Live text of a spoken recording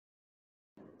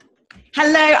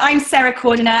Hello, I'm Sarah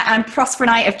Cordiner, and Prosper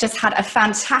and I have just had a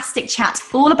fantastic chat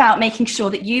all about making sure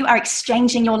that you are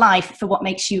exchanging your life for what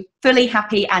makes you fully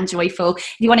happy and joyful.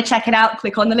 If you want to check it out,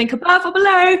 click on the link above or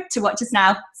below to watch us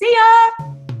now. See ya!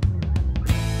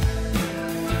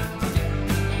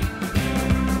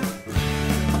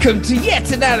 Welcome to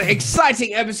yet another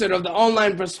exciting episode of the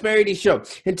Online Prosperity Show.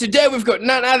 And today we've got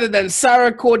none other than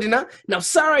Sarah Cordiner. Now,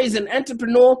 Sarah is an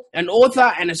entrepreneur, an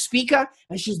author, and a speaker,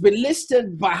 and she's been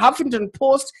listed by Huffington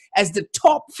Post as the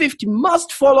top 50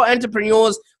 must-follow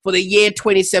entrepreneurs for the year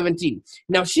 2017.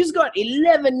 Now, she's got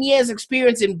 11 years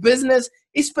experience in business,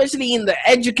 especially in the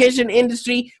education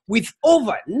industry, with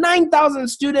over 9,000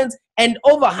 students and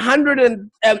over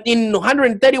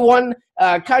 131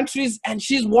 countries, and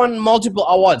she's won multiple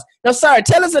awards. Now, Sarah,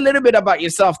 tell us a little bit about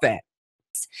yourself there.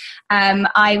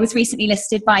 I was recently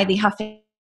listed by the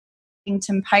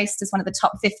Huffington Post as one of the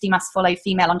top 50 must-follow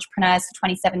female entrepreneurs for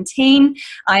 2017.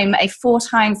 I'm a 4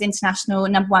 times international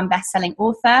 #1 best-selling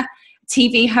author,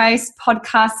 TV host,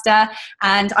 podcaster,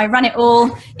 and I run it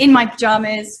all in my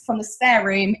pajamas from the spare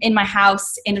room in my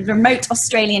house in a remote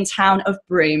Australian town of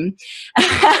Broome.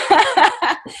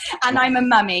 And I'm a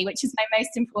mummy, which is my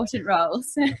most important role.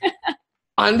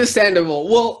 Understandable.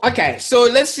 Well, okay, so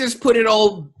let's just put it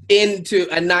all into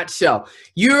a nutshell.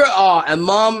 You are a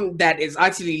mom that is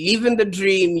actually living the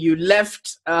dream. You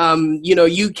left,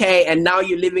 UK, and now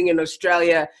you're living in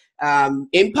Australia,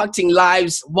 impacting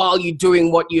lives while you're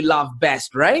doing what you love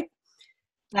best, right?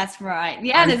 That's right.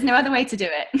 Yeah, there's no other way to do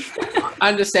it.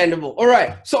 Understandable. All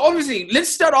right. So obviously, let's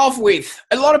start off with,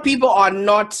 a lot of people are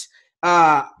not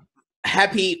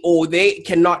happy, or they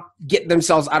cannot get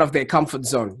themselves out of their comfort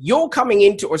zone. You're coming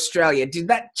into Australia. Did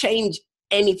that change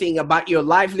anything about your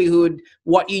livelihood,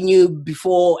 what you knew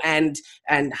before, and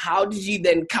how did you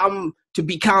then come to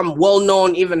become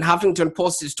well-known? Even Huffington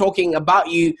Post is talking about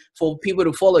you for people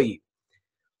to follow you.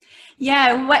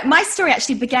 Yeah, my story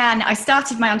actually began, I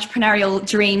started my entrepreneurial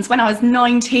dreams when I was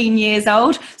 19 years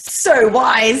old. So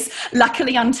wise,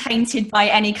 luckily untainted by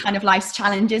any kind of life's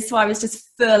challenges. So I was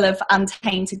just full of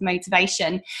untainted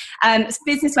motivation.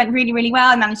 Business went really, really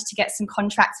well. I managed to get some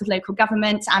contracts with local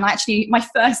government. And actually, my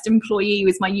first employee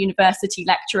was my university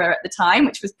lecturer at the time,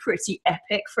 which was pretty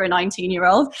epic for a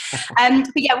 19-year-old. But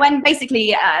yeah, when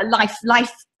basically life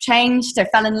changed, I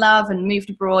fell in love and moved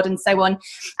abroad and so on.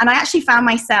 And I actually found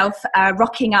myself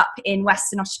rocking up in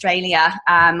Western Australia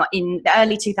in the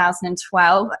early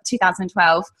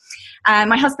 2012.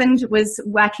 My husband was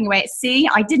working away at sea.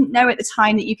 I didn't know at the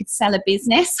time that you could sell a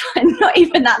business. Not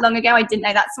even that long ago, I didn't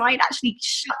know that. So I had actually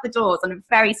shut the doors on a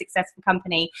very successful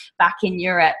company back in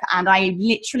Europe. And I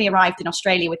literally arrived in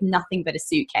Australia with nothing but a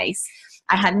suitcase.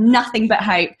 I had nothing but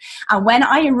hope. And when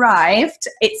I arrived,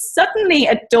 it suddenly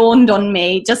dawned on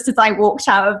me, just as I walked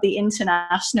out of the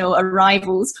international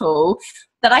arrivals hall,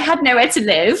 that I had nowhere to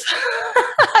live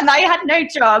and I had no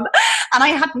job and I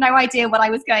had no idea what I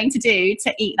was going to do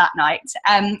to eat that night.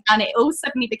 And it all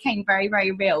suddenly became very,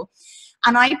 very real.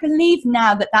 And I believe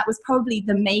now that that was probably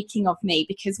the making of me,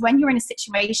 because when you're in a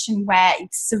situation where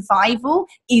survival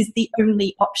is the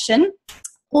only option,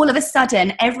 all of a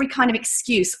sudden, every kind of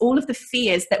excuse, all of the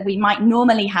fears that we might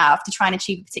normally have to try and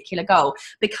achieve a particular goal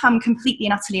become completely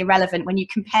and utterly irrelevant when you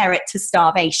compare it to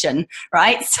starvation,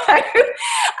 right? So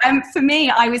for me,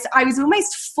 I was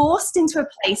almost forced into a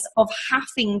place of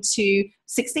having to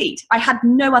succeed. I had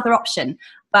no other option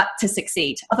but to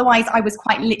succeed. Otherwise, I was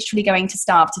quite literally going to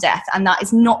starve to death. And that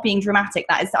is not being dramatic.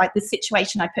 That is the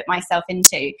situation I put myself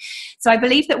into. So I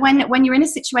believe that when you're in a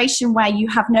situation where you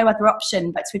have no other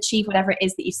option but to achieve whatever it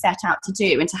is that you set out to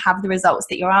do and to have the results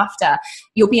that you're after,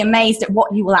 you'll be amazed at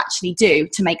what you will actually do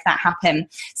to make that happen.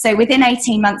 So within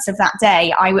 18 months of that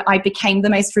day, I became the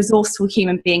most resourceful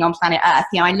human being on planet Earth.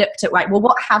 You know, I looked at, right, well,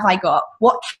 what have I got?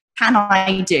 What can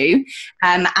I do?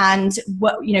 And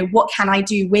what can I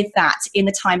do with that in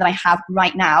the time that I have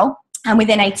right now? And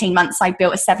within 18 months, I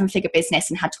built a 7-figure business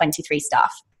and had 23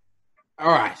 staff. All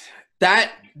right.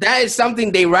 That is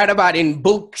something they write about in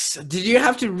books. Did you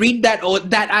have to read that, or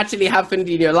that actually happened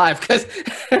in your life? Because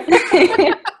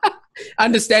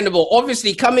understandable.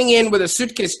 Obviously, coming in with a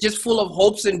suitcase just full of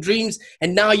hopes and dreams,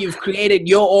 and now you've created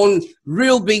your own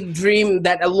real big dream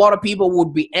that a lot of people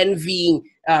would be envying,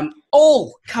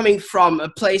 all coming from a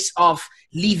place of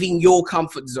leaving your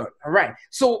comfort zone. All right.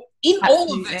 So in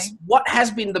all of this, what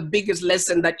has been the biggest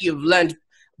lesson that you've learned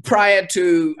prior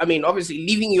to, I mean, obviously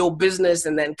leaving your business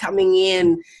and then coming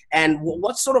in, and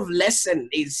what sort of lesson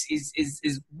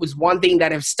was one thing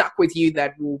that have stuck with you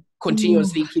that will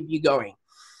continuously keep you going?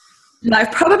 And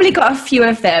I've probably got a few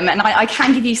of them, and I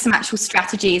can give you some actual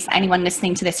strategies for anyone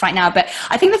listening to this right now. But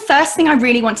I think the first thing I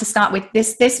really want to start with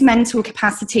this mental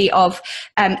capacity of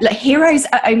look, heroes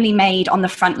are only made on the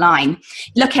front line.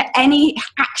 Look at any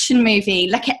action movie,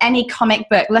 look at any comic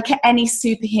book, look at any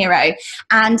superhero.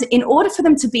 And in order for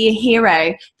them to be a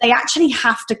hero, they actually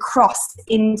have to cross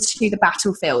into the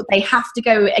battlefield. They have to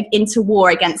go into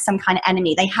war against some kind of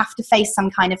enemy. They have to face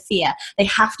some kind of fear. They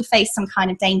have to face some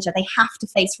kind of danger. They have to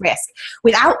face risk.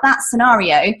 Without that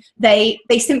scenario, they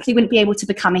simply wouldn't be able to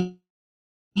become a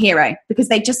hero, because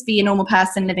they'd just be a normal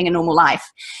person living a normal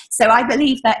life. So I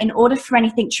believe that in order for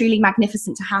anything truly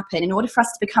magnificent to happen, in order for us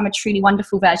to become a truly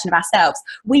wonderful version of ourselves,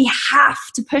 we have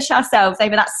to push ourselves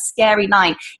over that scary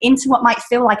line into what might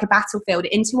feel like a battlefield,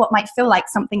 into what might feel like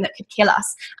something that could kill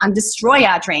us and destroy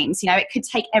our dreams. You know, it could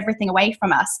take everything away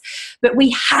from us. But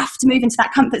we have to move into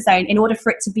that comfort zone in order for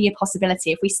it to be a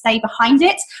possibility. If we stay behind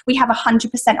it, we have a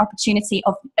 100% opportunity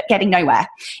of getting nowhere.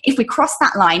 If we cross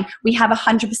that line, we have a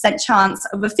 100% chance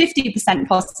of a 50%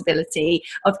 possibility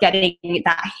of getting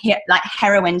that like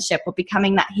heroineship, or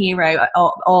becoming that hero,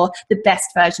 or the best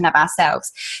version of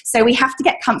ourselves. So we have to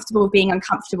get comfortable with being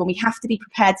uncomfortable. We have to be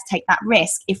prepared to take that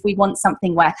risk if we want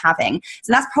something worth having.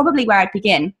 So that's probably where I'd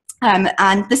begin.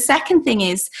 And the second thing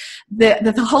is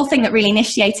the whole thing that really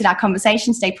initiated our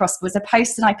conversation today, Prosper, was a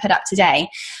post that I put up today.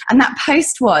 And that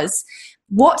post was,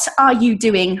 what are you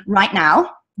doing right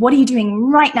now? What are you doing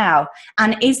right now?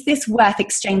 And is this worth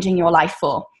exchanging your life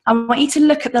for? I want you to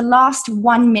look at the last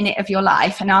 1 minute of your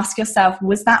life and ask yourself,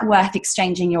 was that worth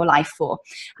exchanging your life for?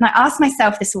 And I ask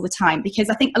myself this all the time, because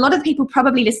I think a lot of the people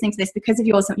probably listening to this, because of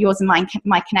yours and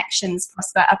my connections,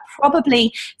 Prosper, are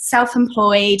probably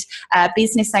self-employed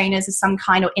business owners of some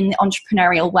kind, or in the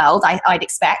entrepreneurial world, I'd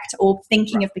expect, or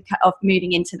thinking of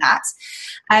moving into that.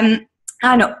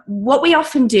 And what we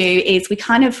often do is we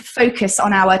kind of focus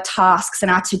on our tasks and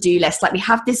our to-do list. Like, we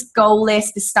have this goal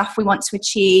list, the stuff we want to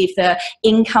achieve, the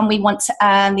income we want to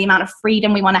earn, the amount of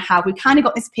freedom we want to have. We've kind of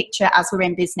got this picture as we're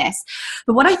in business.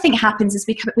 But what I think happens is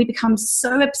we become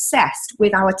so obsessed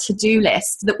with our to-do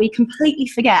list that we completely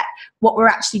forget what we're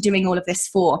actually doing all of this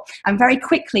for. And very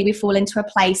quickly we fall into a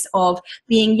place of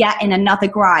being yet in another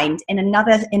grind, in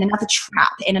another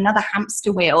trap, in another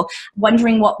hamster wheel,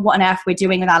 wondering what on earth we're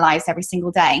doing with our lives every single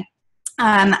day.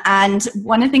 And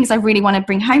one of the things I really want to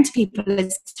bring home to people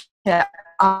is to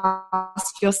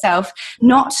ask yourself,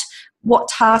 not what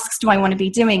tasks do I want to be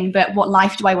doing, but what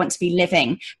life do I want to be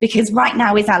living? Because right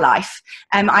now is our life.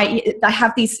 I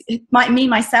have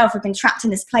myself have been trapped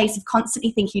in this place of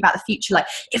constantly thinking about the future. Like,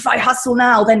 if I hustle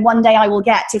now, then one day I will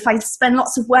get. If I spend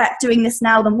lots of work doing this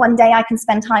now, then one day I can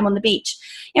spend time on the beach.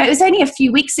 You know, it was only a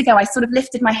few weeks ago I sort of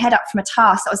lifted my head up from a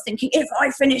task. I was thinking, if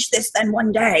I finish this, then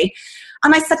one day.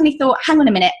 And I suddenly thought, hang on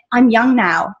a minute, I'm young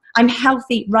now. I'm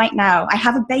healthy right now. I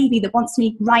have a baby that wants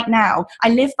me right now. I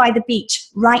live by the beach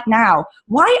right now.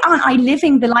 Why aren't I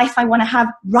living the life I want to have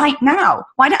right now?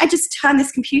 Why don't I just turn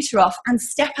this computer off and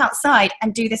step outside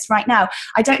and do this right now?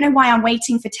 I don't know why I'm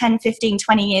waiting for 10, 15,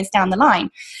 20 years down the line.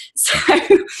 So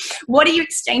what are you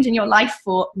exchanging your life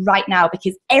for right now?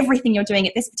 Because everything you're doing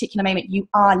at this particular moment, you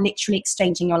are literally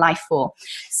exchanging your life for.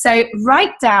 So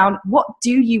write down, what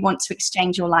do you want to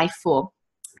exchange your life for?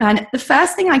 And the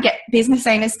first thing I get business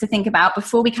owners to think about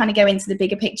before we kind of go into the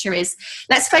bigger picture is,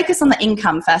 let's focus on the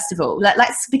income first of all.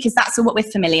 Because that's what we're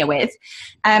familiar with.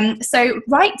 So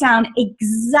write down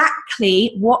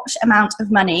exactly what amount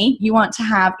of money you want to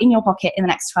have in your pocket in the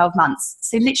next 12 months.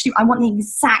 So literally, I want the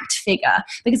exact figure,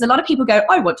 because a lot of people go,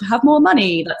 I want to have more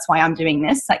money, that's why I'm doing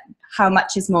this. Like, how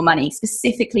much is more money?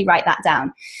 Specifically write that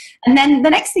down. And then the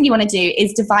next thing you want to do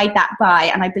is divide that by,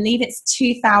 and I believe it's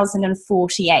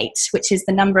 2,048, which is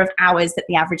the number of hours that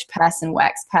the average person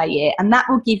works per year. And that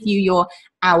will give you your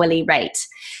hourly rate.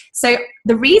 So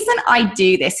the reason I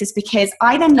do this is because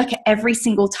I then look at every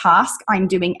single task I'm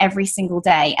doing every single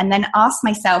day and then ask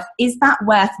myself, is that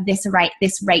worth this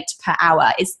rate per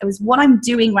hour? Is what I'm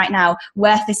doing right now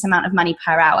worth this amount of money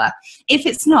per hour? If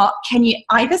it's not, can you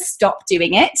either stop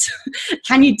doing it?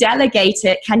 Can you delegate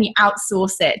it? Can you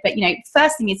outsource it? But, you know,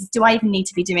 first thing is, do I even need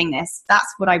to be doing this?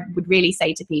 That's what I would really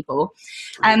say to people.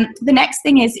 The next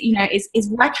thing is, you know, is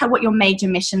work out what your major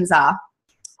missions are.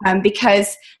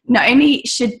 Because not only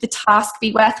should the task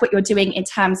be worth what you're doing in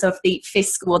terms of the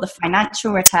fiscal or the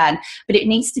financial return, but it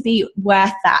needs to be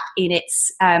worth that in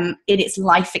its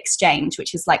life exchange,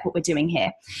 which is like what we're doing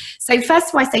here. So first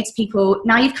of all, I say to people,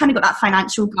 now you've kind of got that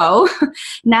financial goal.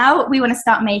 Now we want to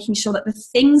start making sure that the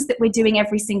things that we're doing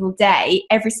every single day,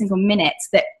 every single minute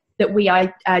that we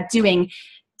are doing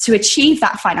to achieve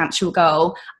that financial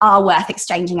goal are worth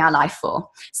exchanging our life for.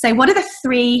 So what are the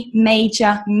 3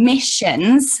 major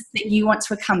missions that you want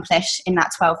to accomplish in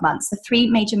that 12 months? The 3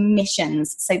 major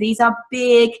missions. So these are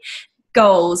big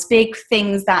goals, big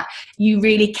things that you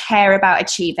really care about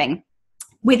achieving.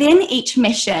 Within each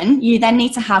mission, you then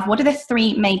need to have what are the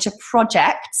 3 major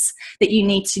projects that you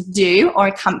need to do or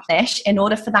accomplish in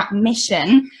order for that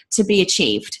mission to be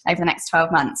achieved over the next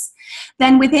 12 months.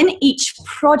 Then within each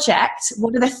project,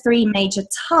 what are the 3 major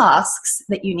tasks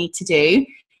that you need to do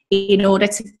in order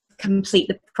to complete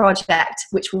the project,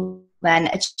 which will then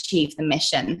achieve the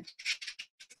mission.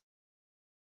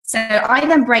 So I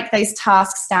then break those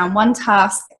tasks down, 1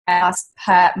 task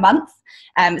per month,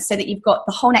 so that you've got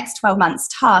the whole next 12 months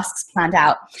tasks planned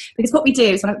out. Because what we do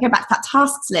is when I go back to that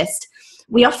tasks list,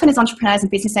 we often as entrepreneurs and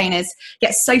business owners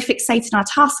get so fixated on our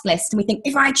task list and we think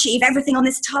if I achieve everything on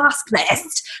this task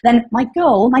list, then my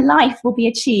goal, my life will be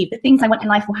achieved. The things I want in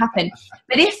life will happen.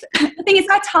 But if the thing is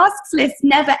our tasks list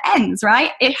never ends,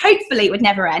 right? Hopefully it would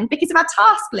never end, because if our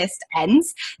task list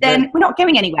ends, then we're not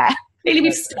going anywhere. Clearly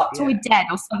we've stopped or we're dead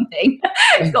or something.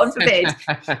 God forbid.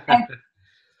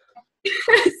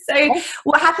 So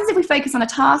what happens if we focus on a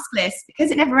task list, because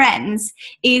it never ends,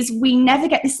 is we never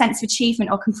get this sense of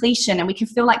achievement or completion, and we can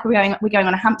feel like we're going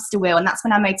on a hamster wheel, and that's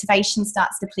when our motivation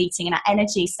starts depleting and our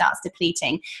energy starts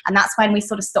depleting, and that's when we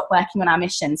sort of stop working on our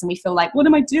missions and we feel like, what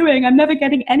am I doing? I'm never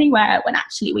getting anywhere, when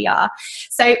actually we are.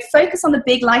 So focus on the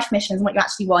big life missions and what you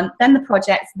actually want, then the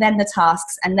projects, then the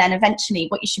tasks, and then eventually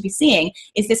what you should be seeing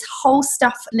is this whole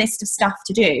list of stuff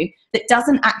to do that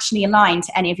doesn't actually align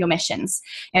to any of your missions.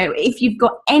 You know, if you've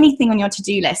got anything on your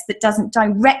to-do list that doesn't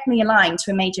directly align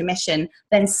to a major mission,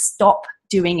 then stop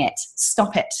doing it.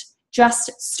 Stop it.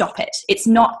 Just stop it. It's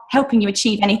not helping you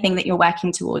achieve anything that you're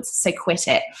working towards, so quit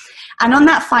it. And on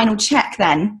that final check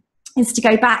then, is to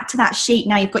go back to that sheet.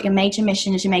 Now you've got your major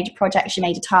missions, your major projects, your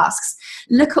major tasks.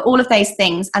 Look at all of those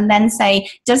things and then say,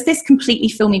 does this completely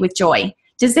fill me with joy?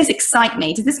 Does this excite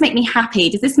me? Does this make me happy?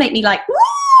 Does this make me like,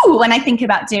 woo, when I think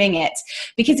about doing it?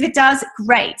 Because if it does,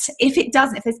 great. If it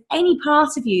doesn't, if there's any part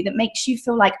of you that makes you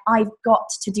feel like I've got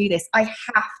to do this, I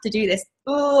have to do this.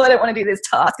 Oh, I don't want to do this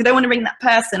task. I don't want to ring that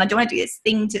person. I don't want to do this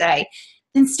thing today.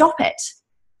 Then stop it.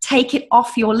 Take it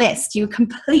off your list. You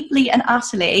completely and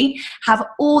utterly have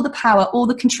all the power, all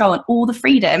the control, and all the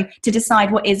freedom to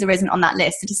decide what is or isn't on that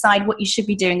list, to decide what you should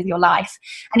be doing with your life.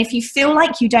 And if you feel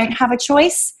like you don't have a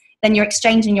choice, then you're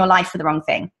exchanging your life for the wrong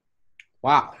thing.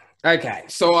 Wow. Okay.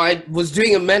 So I was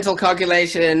doing a mental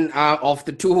calculation of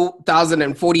the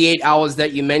 2,048 hours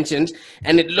that you mentioned,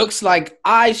 and it looks like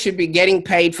I should be getting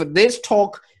paid for this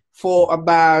talk for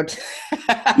about...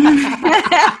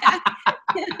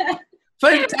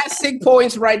 Fantastic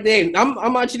points right there.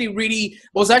 I'm actually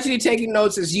was taking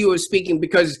notes as you were speaking,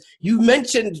 because you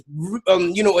mentioned,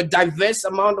 a diverse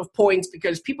amount of points,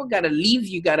 because people got to leave,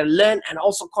 you got to learn and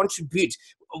also contribute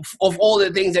of all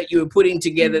the things that you were putting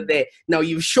together there. Now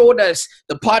you've showed us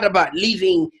the part about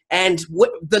leaving and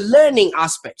the learning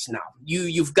aspects. Now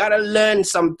you've got to learn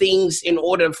some things in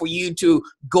order for you to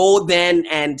go then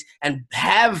and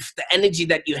have the energy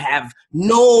that you have,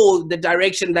 know the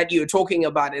direction that you're talking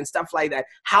about and stuff like that.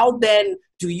 How then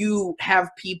do you have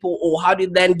people, or how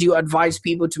do you advise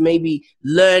people to maybe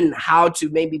learn how to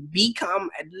maybe become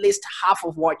at least half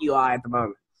of what you are at the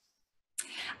moment?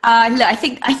 Look, I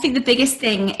think the biggest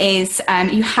thing is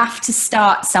you have to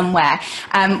start somewhere.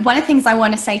 One of the things I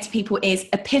want to say to people is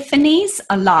epiphanies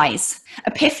are lies.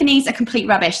 Epiphanies are complete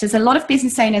rubbish. There's a lot of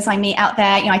business owners I meet out there.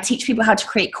 I teach people how to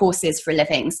create courses for a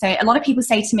living. So a lot of people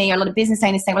say to me, or a lot of business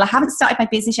owners say, well, I haven't started my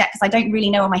business yet because I don't really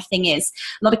know what my thing is.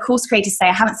 A lot of course creators say,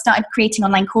 I haven't started creating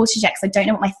online courses yet because I don't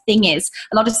know what my thing is.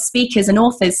 A lot of speakers and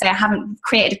authors say, I haven't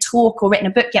created a talk or written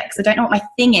a book yet because I don't know what my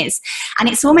thing is. And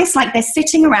it's almost like they're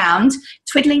sitting around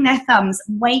twiddling their thumbs,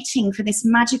 waiting for this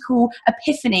magical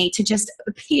epiphany to just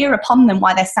appear upon them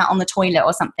while they're sat on the toilet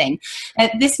or something.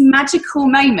 This magical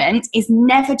moment is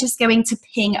never just going to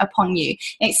ping upon you.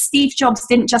 Steve Jobs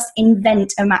didn't just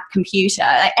invent a Mac computer.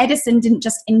 Edison didn't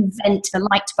just invent the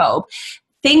light bulb.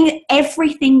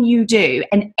 Everything you do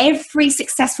and every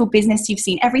successful business you've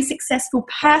seen, every successful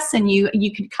person you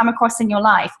could come across in your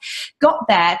life got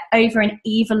there over an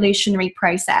evolutionary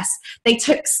process. They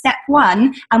took step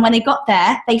 1, and when they got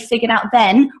there, they figured out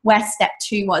then where step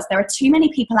 2 was. There are too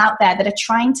many people out there that are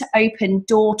trying to open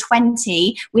door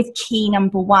 20 with key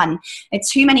number 1.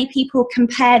 Too many people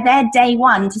compare their day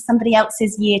 1 to somebody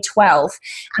else's year 12.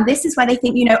 And this is where they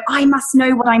think, I must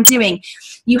know what I'm doing.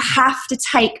 You have to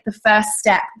take the first step.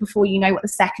 step before you know what the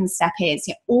second step is.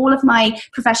 You know, all of my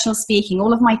professional speaking,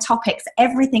 all of my topics,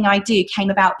 everything I do came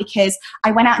about because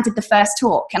I went out and did the first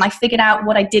talk, and I figured out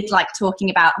what I did like talking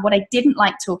about, what I didn't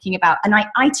like talking about, and I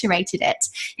iterated it.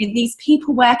 You know, these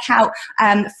people work out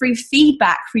through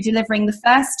feedback, through delivering the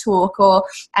first talk, or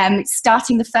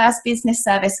starting the first business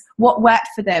service, what worked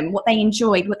for them, what they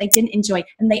enjoyed, what they didn't enjoy,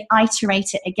 and they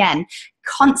iterate it again.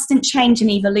 Constant change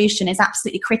and evolution is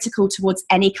absolutely critical towards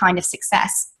any kind of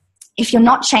success. If you're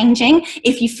not changing,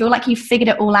 if you feel like you've figured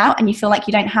it all out and you feel like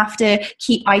you don't have to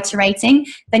keep iterating,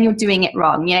 then you're doing it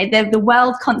wrong. You know, the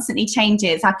world constantly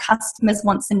changes. Our customers'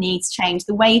 wants and needs change.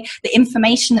 The way the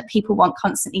information that people want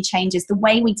constantly changes. The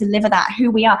way we deliver that,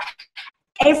 who we are,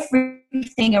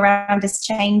 everything around us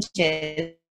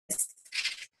changes.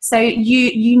 So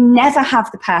you never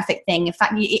have the perfect thing. In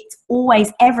fact,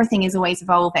 everything is always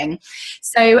evolving.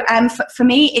 So for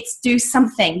me, it's do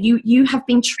something. You have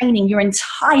been training your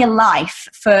entire life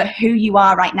for who you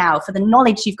are right now, for the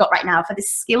knowledge you've got right now, for the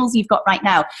skills you've got right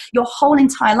now. Your whole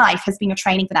entire life has been your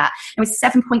training for that. And with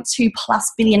 7.2+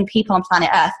 billion people on planet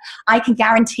Earth, I can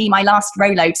guarantee my last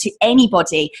Rolo to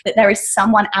anybody that there is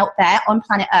someone out there on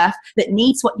planet Earth that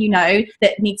needs what you know,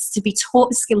 that needs to be taught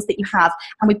the skills that you have,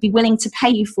 and would be willing to pay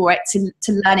you for it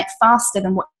to learn it faster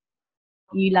than what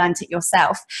you learned it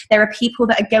yourself. There are people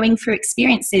that are going through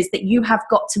experiences that you have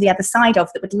got to the other side of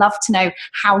that would love to know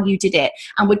how you did it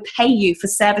and would pay you for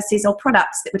services or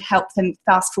products that would help them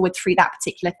fast forward through that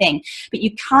particular thing. But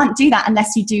you can't do that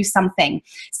unless you do something.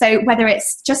 So whether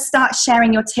it's just start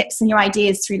sharing your tips and your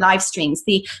ideas through live streams,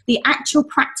 the actual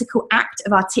practical act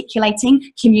of articulating,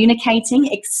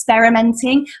 communicating,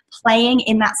 experimenting, playing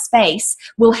in that space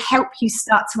will help you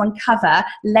start to uncover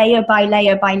layer by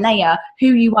layer by layer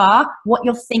who you are, what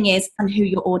your thing is, and who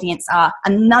your audience are.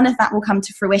 And none of that will come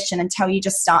to fruition until you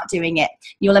just start doing it.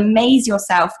 You'll amaze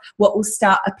yourself what will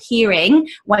start appearing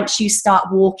once you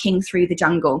start walking through the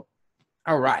jungle.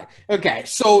 All right. Okay.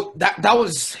 So that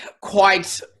was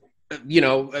quite,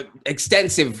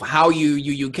 extensive how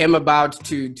you came about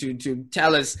to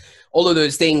tell us all of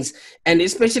those things, and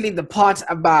especially the part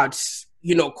about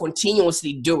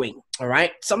continuously doing. All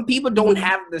right. Some people don't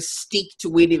have the stick to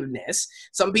itiveness.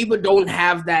 Some people don't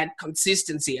have that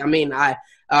consistency. I mean,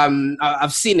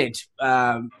 I've seen it.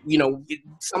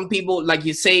 Some people, like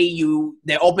you say,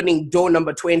 they're opening door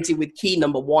number 20 with key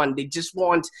number 1. They just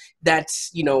want that,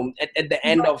 at the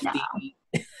end of the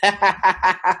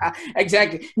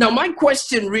exactly. Now, my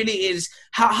question really is,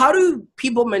 how do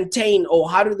people maintain, or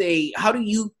how do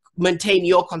you maintain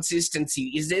your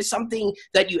consistency? Is there something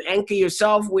that you anchor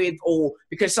yourself with, or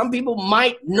because some people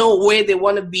might know where they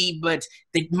want to be, but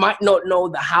they might not know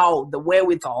the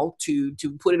wherewithal to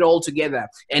put it all together?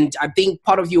 And I think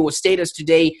part of your status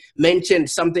today mentioned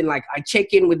something like, I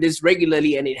check in with this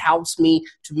regularly and it helps me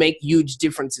to make huge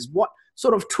differences. What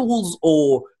sort of tools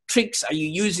or tricks are you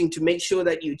using to make sure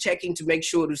that you're checking, to make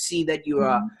sure to see that you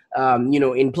are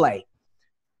in play?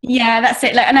 Yeah, that's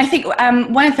it. And I think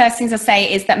one of the first things I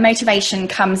say is that motivation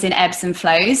comes in ebbs and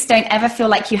flows. Don't ever feel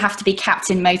like you have to be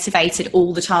captain motivated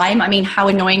all the time. I mean, how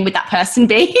annoying would that person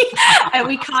be?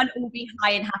 We can't all be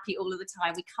high and happy all of the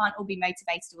time. We can't all be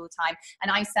motivated all the time.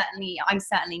 And I'm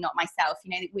certainly not myself.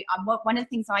 One of the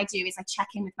things I do is I check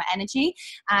in with my energy.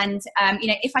 And,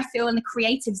 if I feel in the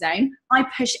creative zone, I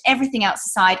push everything else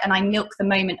aside and I milk the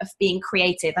moment of being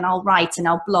creative, and I'll write and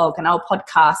I'll blog and I'll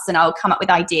podcast and I'll come up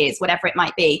with ideas, whatever it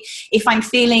might be. If I'm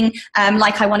feeling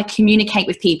like I want to communicate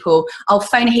with people, I'll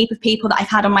phone a heap of people that I've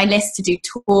had on my list to do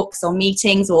talks or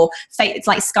meetings or it's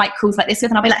like Skype calls like this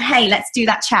with, and I'll be like, hey, let's do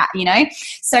that chat,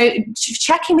 So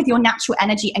check in with your natural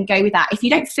energy and go with that. If you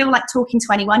don't feel like talking to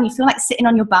anyone, you feel like sitting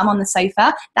on your bum on the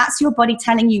sofa, that's your body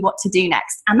telling you what to do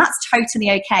next. And that's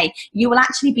totally okay. You will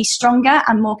actually be stronger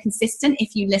and more consistent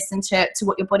if you listen to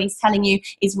what your body's telling you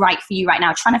is right for you right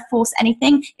now. Trying to force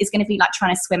anything is going to be like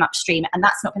trying to swim upstream, and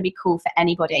that's not going to be cool for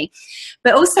anybody.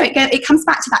 But also it comes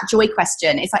back to that joy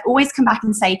question. Is I always come back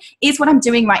and say, is what I'm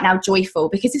doing right now joyful?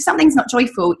 Because if something's not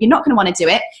joyful, you're not going to want to do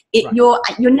it.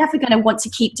 Right. You're never going to want to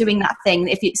keep doing that thing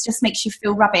if it just makes you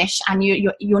feel rubbish and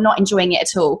you're not enjoying it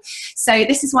at all. So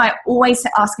this is why I always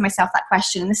ask myself that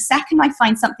question. And the second I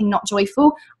find something not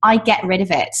joyful, I get rid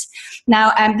of it.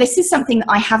 Now, this is something that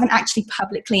I haven't actually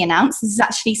publicly announced. This is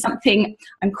actually something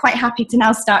I'm quite happy to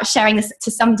now start sharing this to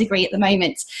some degree at the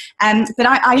moment. But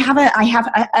I have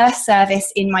a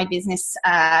service in my business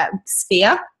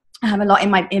sphere. I have a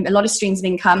lot of streams of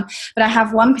income, but I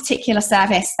have one particular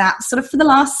service that sort of for the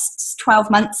last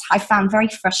 12 months I found very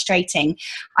frustrating.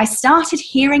 I started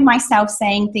hearing myself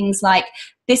saying things like,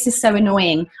 this is so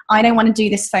annoying. I don't want to do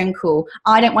this phone call.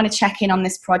 I don't want to check in on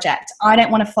this project. I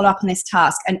don't want to follow up on this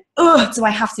task. And do I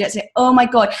have to do it today? Oh my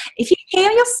God. If you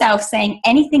hear yourself saying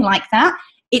anything like that,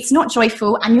 it's not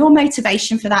joyful, and your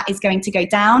motivation for that is going to go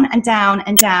down and down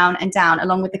and down and down,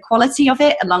 along with the quality of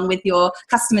it, along with your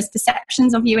customers'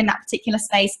 perceptions of you in that particular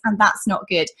space, and that's not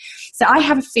good. So I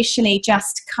have officially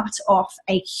just cut off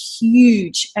a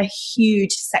huge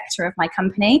sector of my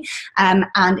company, and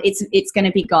it's going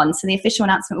to be gone. So the official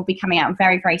announcement will be coming out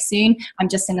very, very soon. I'm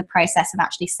just in the process of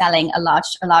actually selling a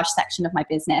large section of my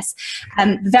business.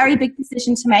 Very big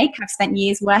decision to make. I've spent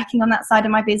years working on that side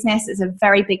of my business. It's a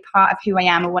very big part of who I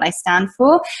am or what I stand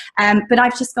for. But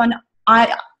I've just gone,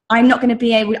 I'm not going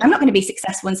to be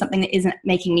successful in something that isn't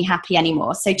making me happy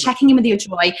anymore. So checking in with your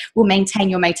joy will maintain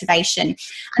your motivation.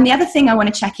 And the other thing I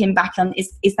want to check in back on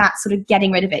is that sort of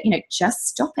getting rid of it. Just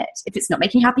stop it. If it's not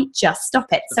making you happy, just stop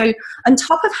it. So on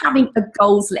top of having a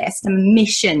goals list and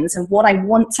missions and what I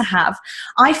want to have,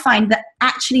 I find that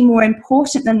actually more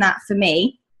important than that for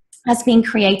me has been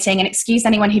creating, and excuse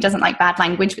anyone who doesn't like bad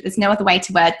language, but there's no other way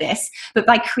to word this, but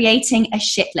by creating a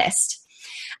shit list.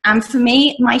 And for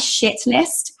me, my shit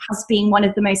list has been one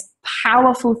of the most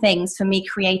powerful things for me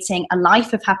creating a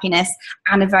life of happiness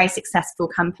and a very successful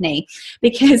company.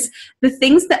 Because the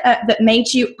things that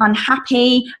made you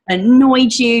unhappy,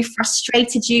 annoyed you,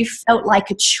 frustrated you, felt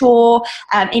like a chore,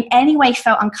 in any way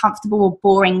felt uncomfortable or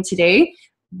boring to do,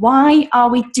 why are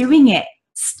we doing it?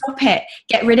 Stop it.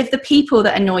 Get rid of the people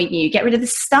that annoy you. Get rid of the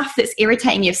stuff that's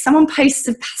irritating you. If someone posts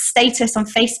a status on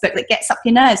Facebook that gets up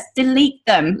your nerves, delete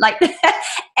them. Like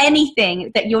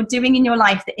anything that you're doing in your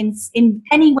life that in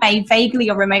any way vaguely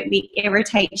or remotely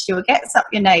irritates you or gets up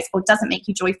your nose or doesn't make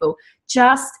you joyful,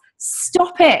 just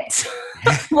stop it.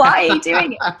 Why are you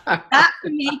doing it? That for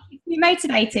me keeps me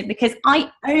motivated, because I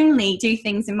only do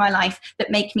things in my life that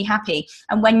make me happy.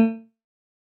 And when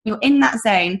you're in that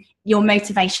zone, your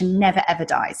motivation never ever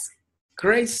dies.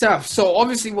 Great stuff. So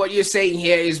obviously what you're saying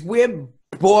here is we're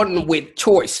born with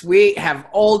choice. We have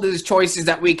all these choices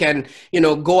that we can,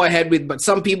 go ahead with, but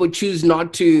some people choose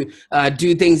not to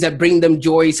do things that bring them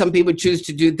joy. Some people choose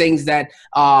to do things that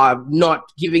are not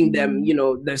giving them,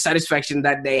 the satisfaction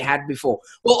that they had before.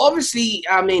 Well, obviously,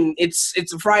 I mean, it's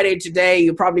a Friday today.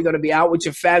 You're probably going to be out with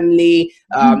your family,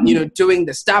 doing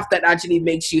the stuff that actually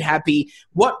makes you happy.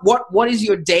 What is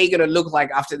your day going to look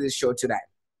like after this show today?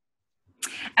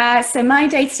 So my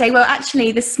day today, well,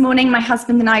 actually this morning, my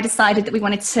husband and I decided that we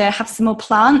wanted to have some more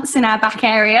plants in our back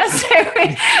area.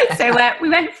 So we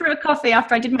went for a coffee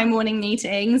after I did my morning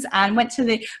meetings, and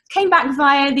came back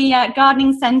via the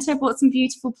gardening centre, bought some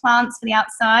beautiful plants for the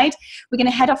outside. We're going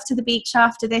to head off to the beach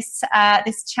after this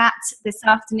chat this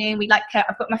afternoon.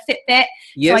 I've got my Fitbit.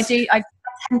 Yes. So I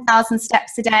 10,000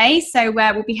 steps a day. So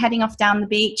we'll be heading off down the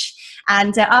beach.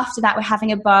 And after that, we're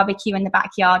having a barbecue in the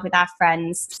backyard with our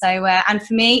friends. So, and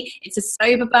for me, it's a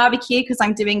sober barbecue because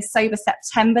I'm doing Sober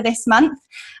September this month.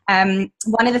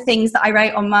 One of the things that I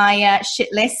wrote on my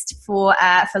shit list for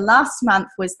last month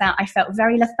was that I felt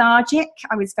very lethargic.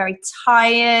 I was very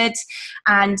tired.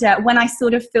 And when I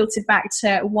sort of filtered back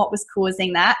to what was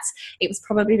causing that, it was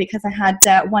probably because I had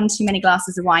one too many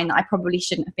glasses of wine that I probably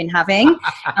shouldn't have been having.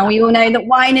 And we all know that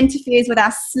wine interferes with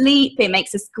our sleep. It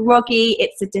makes us groggy.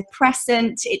 It's a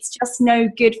depressant. It's just no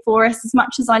good for us as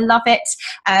much as I love it.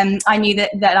 I knew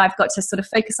that I've got to sort of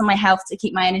focus on my health to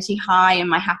keep my energy high and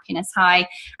my happiness high,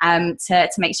 to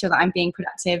make sure that I'm being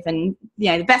productive and,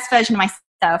 the best version of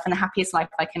myself and the happiest life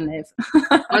I can live.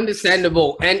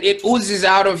 Understandable. And it oozes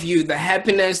out of you, the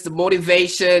happiness, the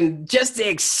motivation, just the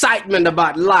excitement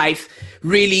about life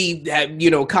really,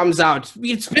 comes out.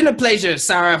 It's been a pleasure,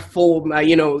 Sarah, for,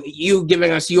 you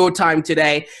giving us your time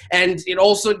today. And it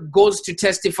also goes to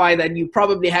testify that you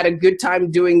probably had a good time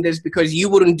doing this because you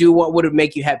wouldn't do what would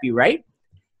make you happy, right?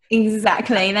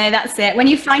 Exactly. No, that's it. When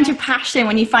you find your passion,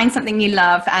 when you find something you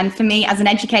love, and for me as an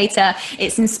educator,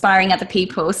 it's inspiring other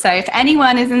people. So if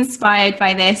anyone is inspired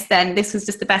by this, then this was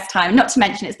just the best time. Not to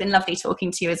mention, it's been lovely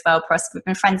talking to you as well, Pros. We've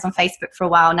been friends on Facebook for a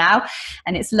while now,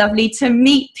 and it's lovely to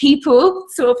meet people,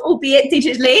 sort of, albeit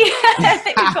digitally.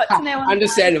 You've got to know.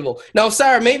 Understandable. Now,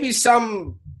 Sarah, maybe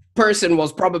some person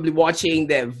was probably watching,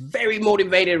 they're very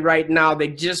motivated right now, they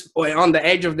just are on the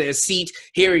edge of their seat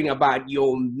hearing about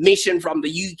your mission from the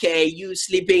UK, you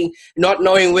sleeping, not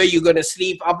knowing where you're going to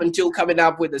sleep up until coming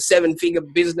up with a 7-figure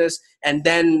business, and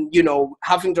then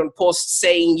Huffington Post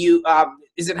saying you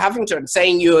is it Huffington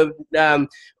saying you're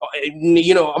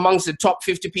amongst the top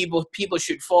 50 people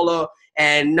should follow,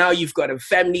 and now you've got a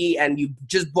family and you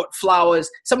just bought flowers.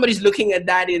 Somebody's looking at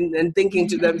that and thinking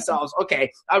to themselves,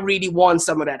 okay, I really want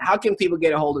some of that. How can people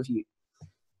get a hold of you?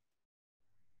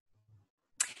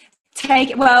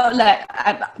 Well, look,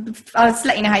 I'll just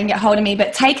let you know how you can get hold of me,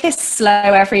 but take this slow,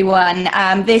 everyone.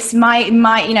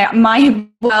 My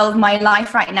world, my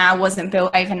life right now wasn't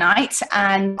built overnight.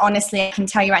 And honestly, I can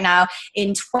tell you right now,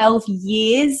 in 12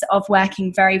 years of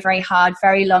working very, very hard,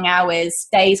 very long hours,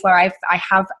 days where I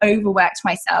have overworked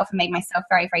myself and made myself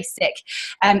very, very sick.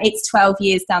 It's 12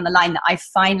 years down the line that I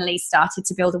finally started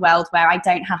to build a world where I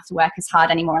don't have to work as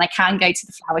hard anymore, and I can go to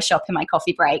the flower shop in my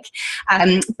coffee break.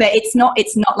 But it's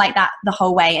not like that the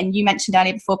whole way. And you mentioned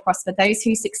earlier before, Prosper, those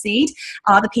who succeed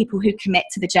are the people who commit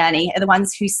to the journey, are the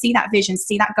ones who see that vision,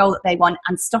 see that goal that they want,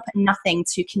 and stop at nothing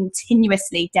to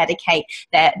continuously dedicate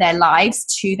their lives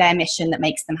to their mission that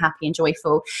makes them happy and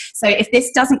joyful. So if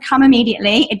this doesn't come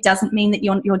immediately, it doesn't mean that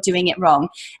you're doing it wrong.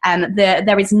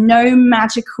 There is no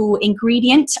magical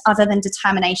ingredient other than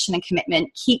determination and commitment.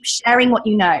 Keep sharing what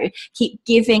you know, keep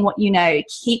giving what you know,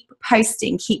 keep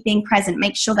posting, keep being present.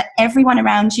 Make sure that everyone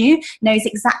around you knows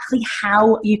exactly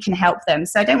how you can help them.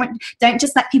 So don't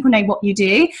just let people know what you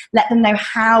do, let them know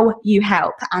how you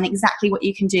help and exactly what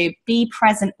you can do. Be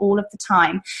present all of the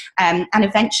time, and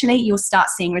eventually you'll start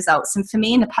seeing results. And for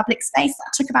me, in the public space,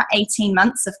 that took about 18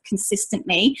 months of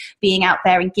consistently being out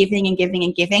there and giving and giving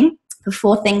and giving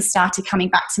before things started coming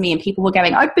back to me and people were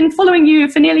going, I've been following you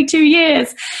for nearly 2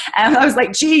 years. And I was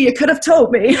like, gee, you could have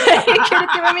told me. You could have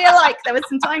given me a like. There were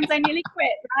some times I nearly quit,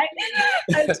 right?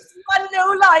 Just one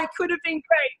no like could have been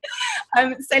great.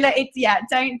 So look,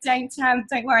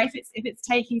 don't worry if it's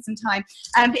taking some time.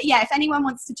 But yeah, if anyone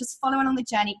wants to just follow on the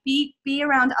journey, be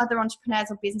around other entrepreneurs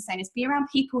or business owners, be around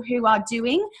people who are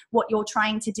doing what you're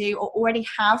trying to do or already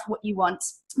have what you want.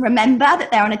 Remember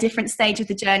that they're on a different stage of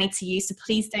the journey to you, so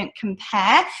please don't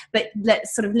compare, but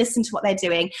let's sort of listen to what they're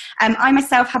doing. I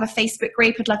myself have a Facebook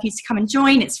group I'd love you to come and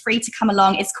join. It's free to come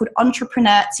along. It's called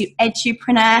Entrepreneur to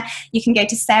EDUpreneur. You can go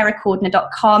to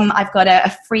sarahcordiner.com. I've got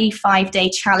a free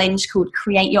 5-day challenge called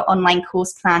Create Your Online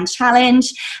Course Plan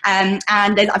Challenge. And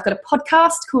I've got a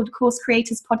podcast called Course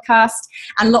Creators Podcast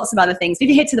and lots of other things. If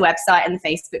you head to the website and the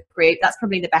Facebook group, that's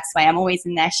probably the best way. I'm always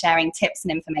in there sharing tips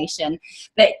and information.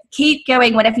 But keep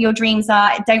going, whatever your dreams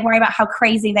are. Don't worry about how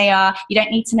crazy they are. You don't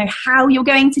need to know how you're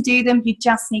going to do them. You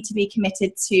just need to be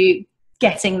committed to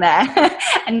getting there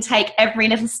and take every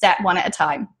little step one at a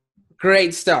time.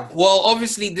 Great stuff. Well,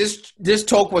 obviously this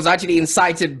talk was actually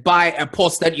incited by a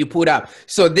post that you put up.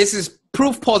 So this is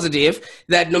proof positive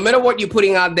that no matter what you're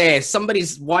putting out there,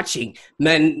 somebody's watching.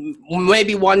 Then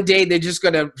maybe one day they're just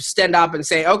going to stand up and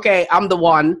say, okay, I'm the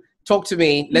one. Talk to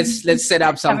me. Let's set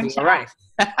up something. All right.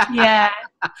 Yeah.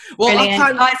 Well,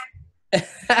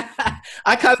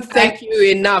 I can't thank you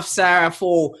enough, Sarah,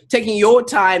 for taking your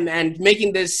time and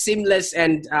making this seamless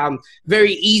and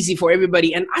very easy for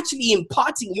everybody, and actually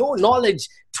imparting your knowledge.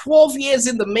 12 years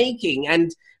in the making,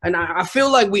 and I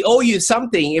feel like we owe you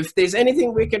something. If there's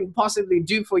anything we can possibly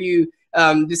do for you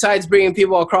besides bringing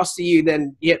people across to you,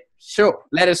 then yeah, sure,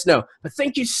 let us know. But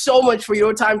thank you so much for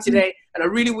your time today, and I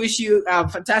really wish you a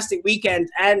fantastic weekend.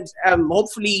 And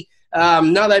hopefully,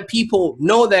 now that people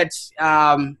know that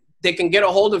they can get a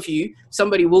hold of you,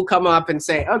 somebody will come up and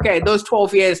say, okay, those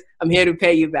 12 years, I'm here to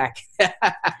pay you back.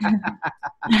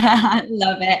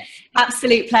 Love it.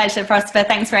 Absolute pleasure, Prosper.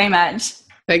 Thanks very much.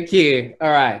 Thank you.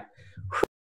 All right.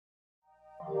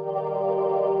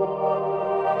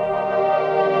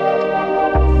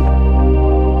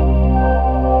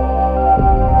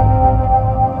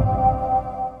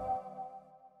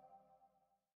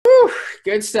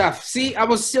 Good stuff. See, I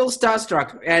was still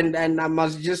starstruck, and I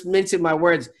was just mincing my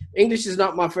words. English is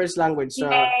not my first language, so.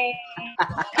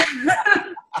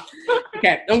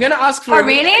 Okay, I'm gonna ask for. Oh,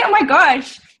 really? Oh my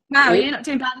gosh! Wow, you're not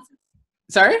doing bad.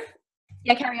 Sorry?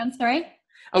 Yeah, carry on. Sorry.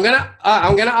 I'm gonna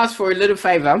ask for a little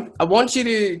favor. I want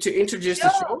you to introduce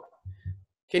the show.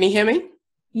 Can you hear me?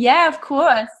 Yeah, of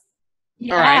course.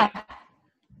 Yeah.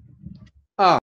 All right.